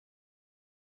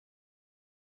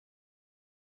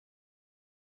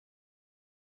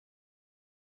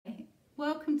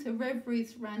Welcome to Revd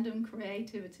Ruth's Random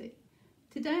Creativity.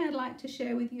 Today I'd like to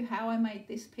share with you how I made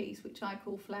this piece, which I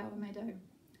call Flower Meadow.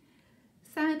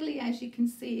 Sadly, as you can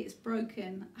see, it's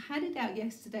broken. I had it out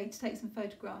yesterday to take some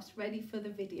photographs ready for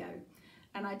the video,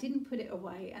 and I didn't put it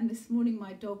away, and this morning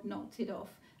my dog knocked it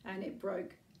off and it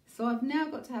broke. So I've now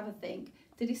got to have a think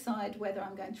to decide whether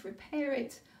I'm going to repair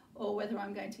it or whether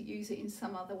I'm going to use it in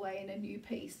some other way in a new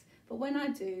piece. But when I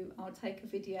do, I'll take a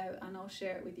video and I'll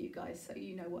share it with you guys so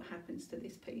you know what happens to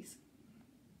this piece.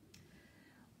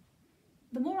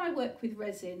 The more I work with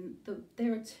resin,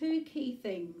 there are two key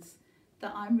things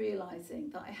that I'm realising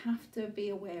that I have to be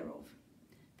aware of.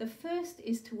 The first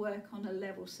is to work on a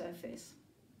level surface.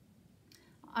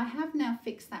 I have now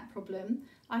fixed that problem.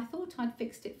 I thought I'd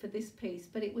fixed it for this piece,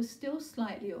 but it was still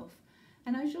slightly off.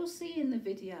 And as you'll see in the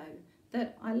video,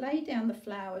 that I lay down the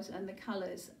flowers and the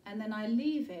colours and then I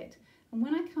leave it, and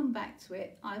when I come back to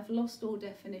it I've lost all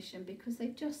definition because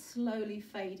they've just slowly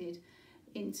faded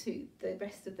into the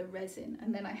rest of the resin,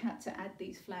 and then I had to add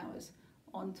these flowers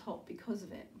on top because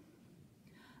of it.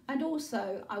 And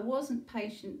also I wasn't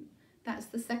patient. That's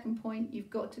the second point, you've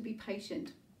got to be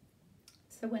patient.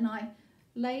 So when I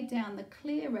laid down the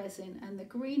clear resin and the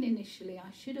green initially,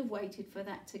 I should have waited for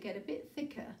that to get a bit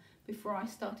thicker before I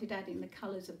started adding the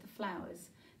colours of the flowers.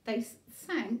 They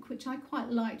sank, which I quite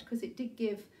liked because it did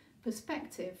give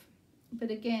perspective,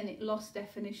 but again it lost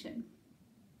definition.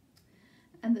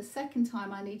 And the second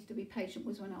time I needed to be patient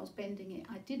was when I was bending it.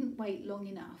 I didn't wait long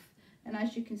enough, and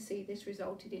as you can see this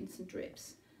resulted in some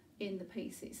drips in the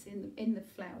pieces, in the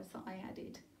flowers that I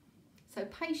added. So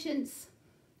patience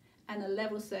and a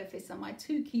level surface are my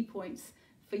two key points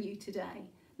for you today.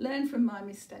 Learn from my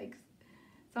mistakes.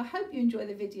 So I hope you enjoy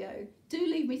the video. Do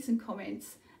leave me some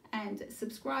comments and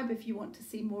subscribe if you want to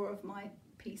see more of my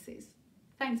pieces.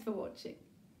 Thanks for watching.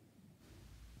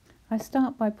 I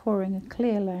start by pouring a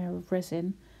clear layer of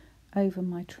resin over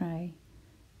my tray,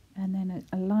 and then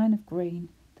a line of green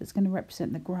that's going to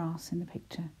represent the grass in the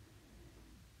picture.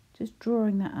 Just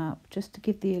drawing that up just to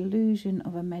give the illusion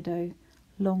of a meadow,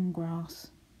 long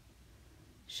grass.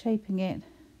 Shaping it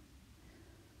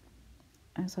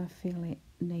as I feel it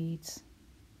needs.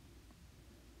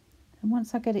 And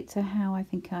once I get it to how I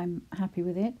think I'm happy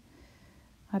with it,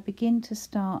 I begin to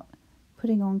start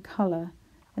putting on colour,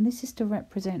 and this is to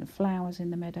represent flowers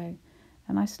in the meadow.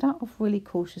 And I start off really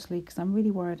cautiously because I'm really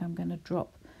worried I'm going to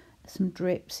drop some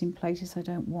drips in places I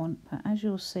don't want, but as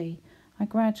you'll see I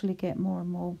gradually get more and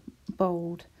more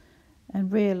bold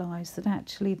and realise that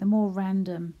actually the more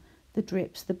random the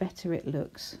drips the better it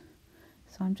looks.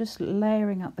 So I'm just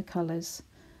layering up the colours,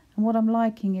 and what I'm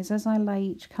liking is as I lay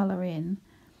each colour in,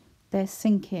 they're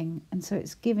sinking, and so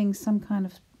it's giving some kind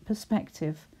of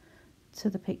perspective to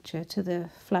the picture, to the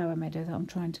flower meadow that I'm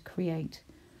trying to create.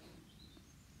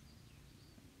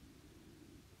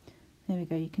 There we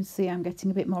go, you can see I'm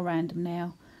getting a bit more random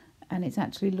now, and it's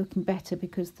actually looking better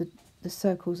because the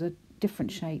circles are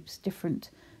different shapes,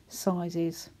 different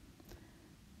sizes.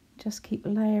 Just keep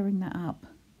layering that up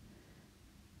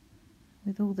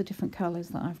with all the different colours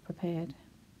that I've prepared.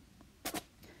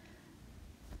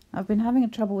 I've been having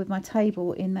trouble with my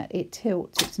table in that it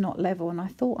tilts, it's not level, and I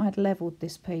thought I'd levelled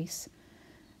this piece.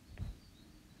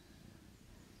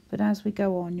 But as we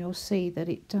go on you'll see that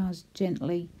it does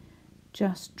gently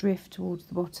just drift towards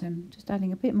the bottom. Just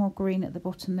adding a bit more green at the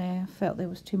bottom there. I felt there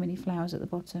was too many flowers at the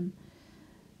bottom.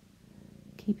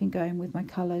 Keeping going with my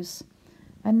colours.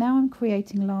 And now I'm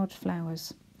creating large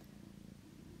flowers.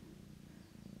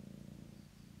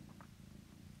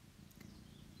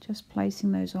 Just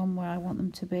placing those on where I want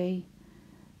them to be.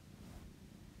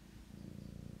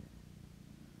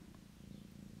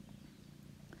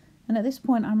 And at this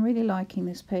point I'm really liking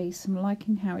this piece. I'm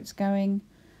liking how it's going.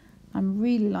 I'm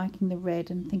really liking the red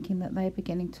and thinking that they're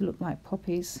beginning to look like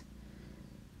poppies.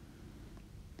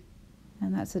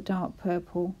 And that's a dark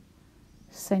purple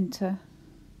centre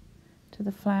to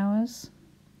the flowers.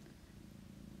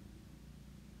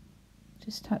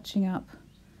 Just touching up,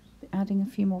 adding a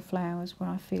few more flowers where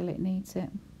I feel it needs it.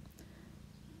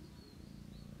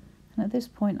 And at this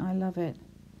point I love it.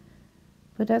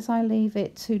 But as I leave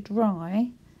it to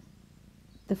dry,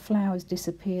 the flowers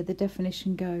disappear, the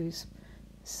definition goes.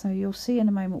 So you'll see in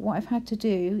a moment what I've had to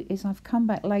do is I've come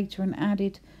back later and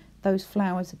added those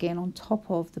flowers again on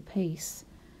top of the piece.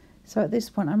 So at this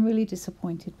point I'm really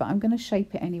disappointed, but I'm going to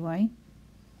shape it anyway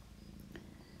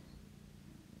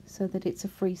so that it's a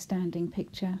freestanding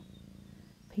picture,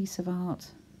 piece of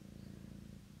art.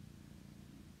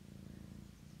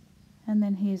 And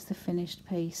then here's the finished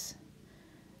piece.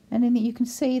 And then you can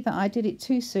see that I did it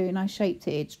too soon. I shaped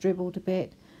it, it's dribbled a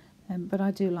bit, but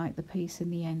I do like the piece in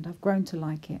the end. I've grown to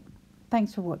like it.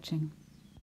 Thanks for watching.